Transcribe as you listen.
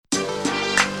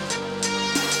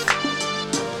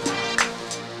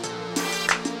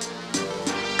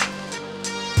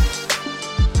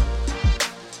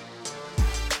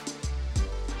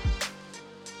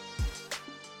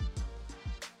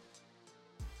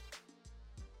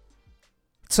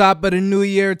Top of the new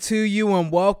year to you, and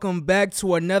welcome back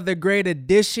to another great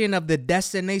edition of the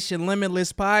Destination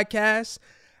Limitless podcast.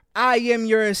 I am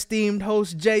your esteemed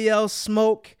host, JL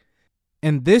Smoke,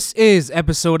 and this is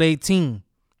episode 18,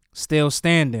 Still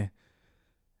Standing.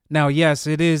 Now, yes,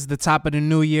 it is the top of the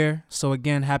new year, so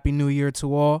again, Happy New Year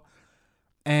to all.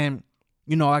 And,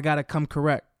 I got to come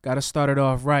correct, got to start it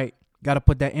off right, got to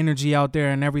put that energy out there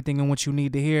and everything in what you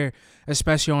need to hear,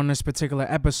 especially on this particular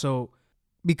episode.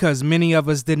 Because many of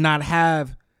us did not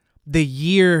have the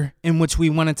year in which we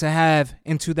wanted to have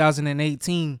in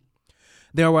 2018.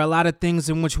 There were a lot of things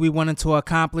in which we wanted to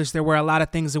accomplish. There were a lot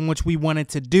of things in which we wanted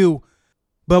to do,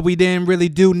 but we didn't really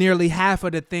do nearly half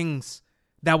of the things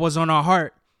that was on our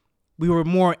heart. We were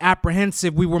more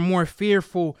apprehensive. We were more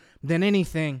fearful than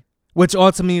anything, which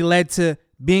ultimately led to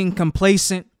being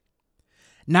complacent,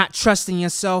 not trusting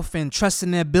yourself and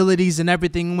trusting the abilities and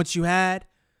everything in which you had.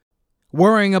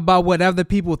 Worrying about what other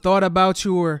people thought about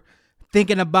you, or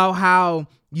thinking about how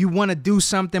you want to do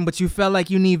something, but you felt like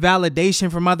you need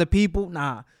validation from other people.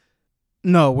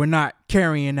 No, we're not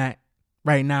carrying that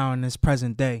right now in this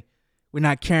present day. We're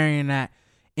not carrying that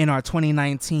in our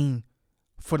 2019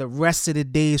 for the rest of the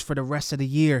days, for the rest of the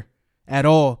year at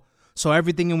all. So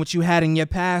everything in what you had in your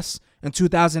past in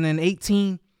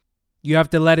 2018, you have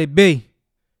to let it be.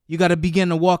 You got to begin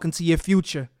to walk into your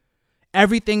future.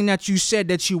 Everything that you said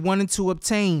that you wanted to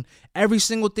obtain, every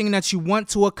single thing that you want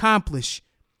to accomplish,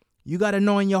 you got to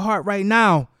know in your heart right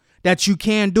now that you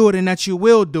can do it and that you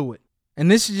will do it. And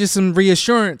this is just some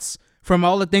reassurance from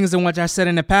all the things in which I said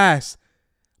in the past.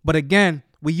 But again,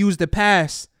 we use the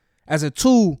past as a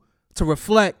tool to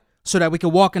reflect so that we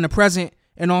can walk in the present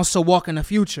and also walk in the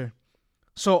future.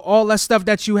 So all that stuff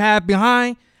that you have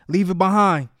behind, leave it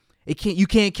behind. You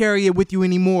can't carry it with you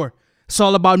anymore. It's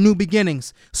all about new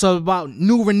beginnings. It's all about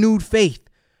new renewed faith.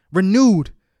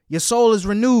 Renewed. Your soul is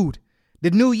renewed.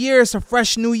 The new year is a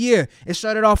fresh new year. It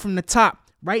started off from the top.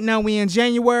 Right now we in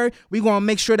January. We're going to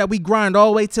make sure that we grind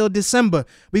all the way till December.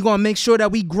 We're going to make sure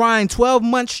that we grind 12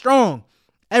 months strong.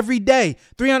 Every day.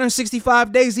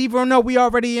 365 days. Even though we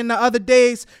already in the other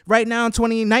days. Right now in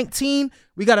 2019.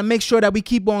 We got to make sure that we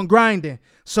keep on grinding.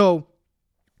 So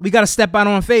we got to step out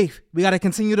on faith. We got to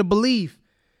continue to believe.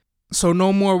 So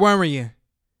no more worrying.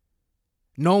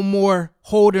 No more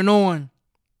holding on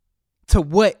to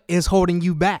what is holding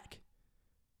you back.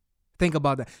 Think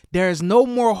about that. There is no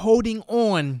more holding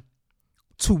on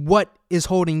to what is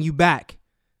holding you back.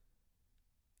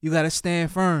 You got to stand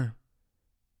firm.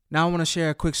 Now I want to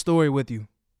share a quick story with you.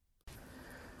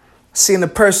 Seeing the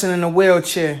person in a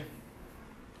wheelchair,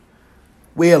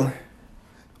 wheeling,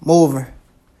 moving,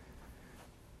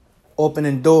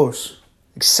 opening doors,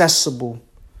 accessible.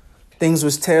 Things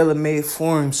was tailor-made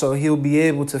for him so he'll be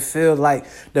able to feel like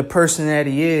the person that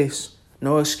he is.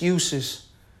 No excuses.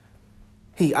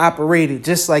 He operated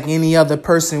just like any other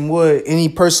person would. Any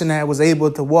person that was able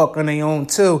to walk on their own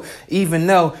too. Even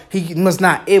though he was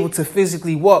not able to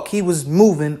physically walk, he was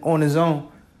moving on his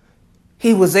own.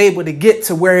 He was able to get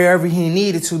to wherever he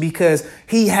needed to because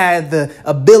he had the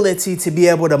ability to be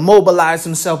able to mobilize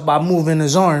himself by moving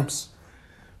his arms.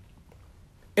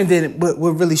 And then what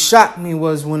really shocked me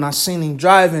was when I seen him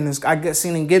driving,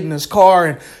 seen him get in his car,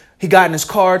 and he got in his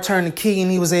car, turned the key,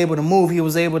 and he was able to move. He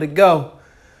was able to go.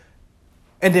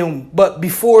 But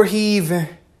before he even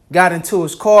got into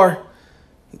his car,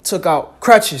 he took out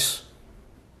crutches.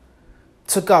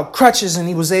 And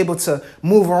he was able to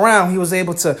move around. He was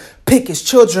able to pick his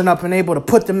children up and able to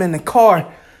put them in the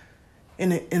car.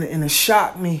 And it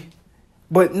shocked me,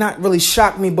 but not really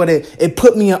shocked me, but it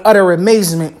put me in utter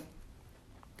amazement.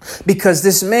 Because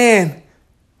this man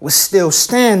was still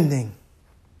standing.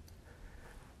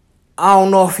 I don't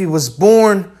know if he was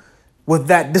born with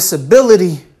that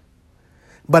disability,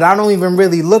 but I don't even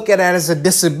really look at it as a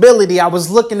disability. I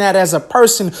was looking at it as a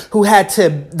person who had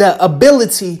the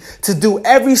ability to do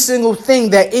every single thing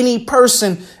that any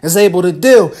person is able to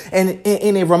do. And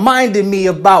it reminded me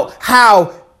about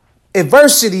how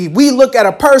adversity, we look at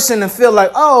a person and feel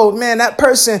like, oh man, that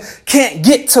person can't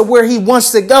get to where he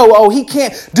wants to go. Oh, he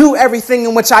can't do everything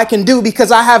in which I can do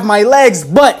because I have my legs.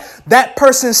 But that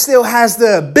person still has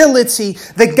the ability,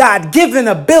 the God-given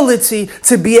ability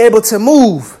to be able to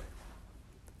move.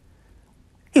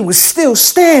 He was still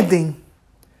standing.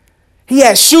 He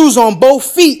had shoes on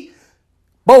both feet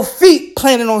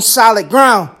planted on solid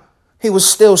ground. He was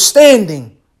still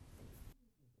standing.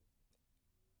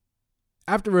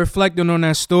 After reflecting on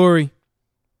that story,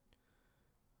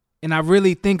 and I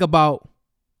really think about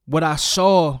what I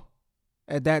saw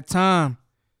at that time,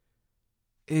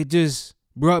 it just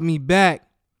brought me back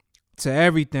to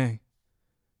everything.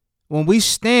 When we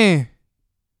stand,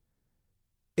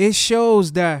 it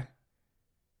shows that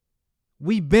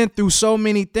we've been through so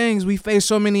many things. We faced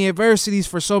so many adversities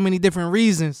for so many different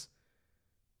reasons,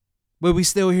 but we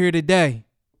still here today.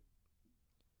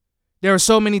 There are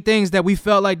so many things that we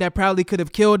felt like that probably could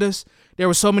have killed us. There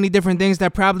were so many different things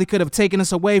that probably could have taken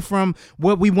us away from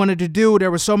what we wanted to do. There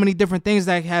were so many different things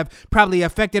that have probably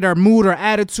affected our mood or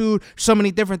attitude. So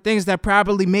many different things that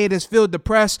probably made us feel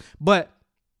depressed. But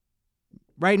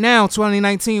right now,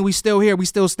 2019, we still here. We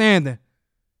still standing.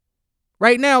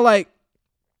 Right now, like,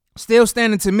 still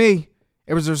standing to me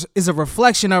is a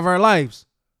reflection of our lives.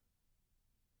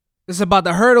 It's about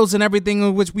the hurdles and everything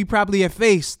in which we probably have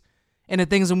faced and the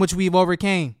things in which we've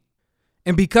overcame.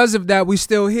 And because of that, we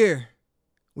still here.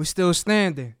 We still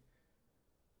standing.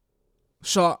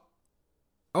 So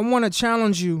I want to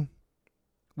challenge you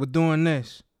with doing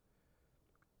this.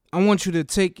 I want you to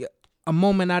take a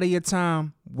moment out of your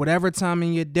time, whatever time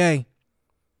in your day,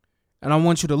 and I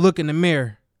want you to look in the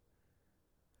mirror.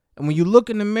 And when you look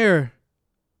in the mirror,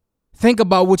 think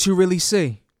about what you really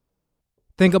see.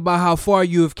 Think about how far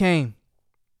you have came.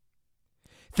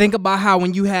 Think about how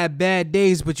when you had bad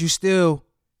days, but you still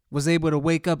was able to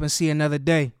wake up and see another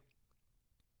day.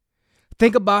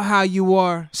 Think about how you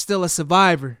are still a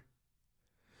survivor.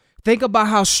 Think about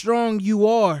how strong you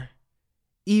are,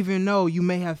 even though you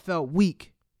may have felt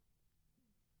weak.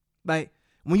 Like,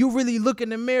 when you really look in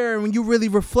the mirror, when you really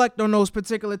reflect on those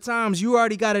particular times, you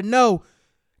already got to know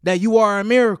that you are a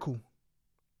miracle.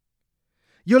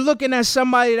 You're looking at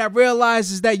somebody that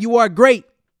realizes that you are great.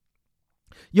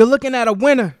 You're looking at a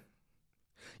winner.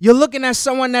 You're looking at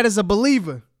someone that is a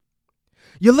believer.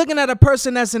 You're looking at a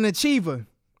person that's an achiever.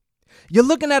 You're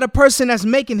looking at a person that's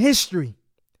making history.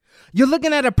 You're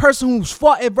looking at a person who's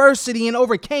fought adversity and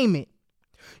overcame it.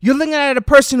 You're looking at a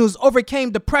person who's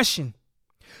overcame depression.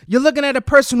 You're looking at a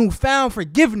person who found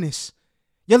forgiveness.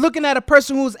 You're looking at a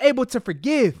person who is able to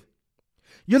forgive.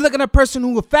 You're looking at a person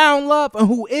who found love and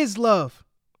who is love.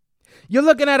 You're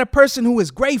looking at a person who is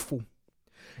grateful.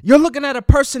 You're looking at a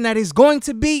person that is going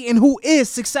to be and who is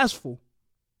successful.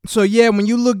 So yeah, when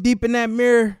you look deep in that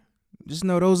mirror, just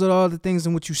know those are all the things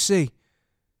in which you see.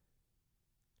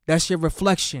 That's your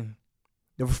reflection.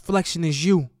 The reflection is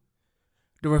you.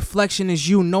 The reflection is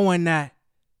you knowing that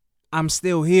I'm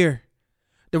still here.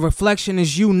 The reflection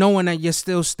is you knowing that you're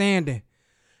still standing.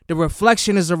 The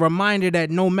reflection is a reminder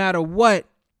that no matter what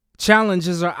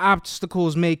challenges or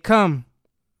obstacles may come,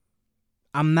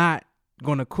 I'm not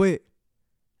going to quit.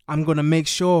 I'm going to make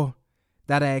sure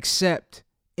that I accept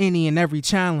any and every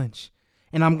challenge,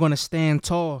 and I'm going to stand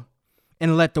tall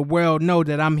and let the world know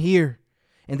that I'm here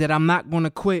and that I'm not going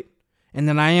to quit and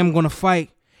that I am going to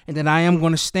fight and that I am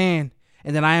going to stand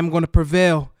and that I am going to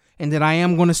prevail and that I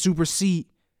am going to supersede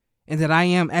and that I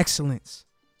am excellence.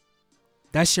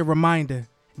 That's your reminder.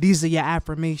 These are your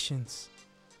affirmations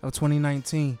of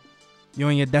 2019.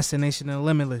 You're in your destination and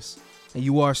limitless, and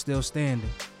you are still standing.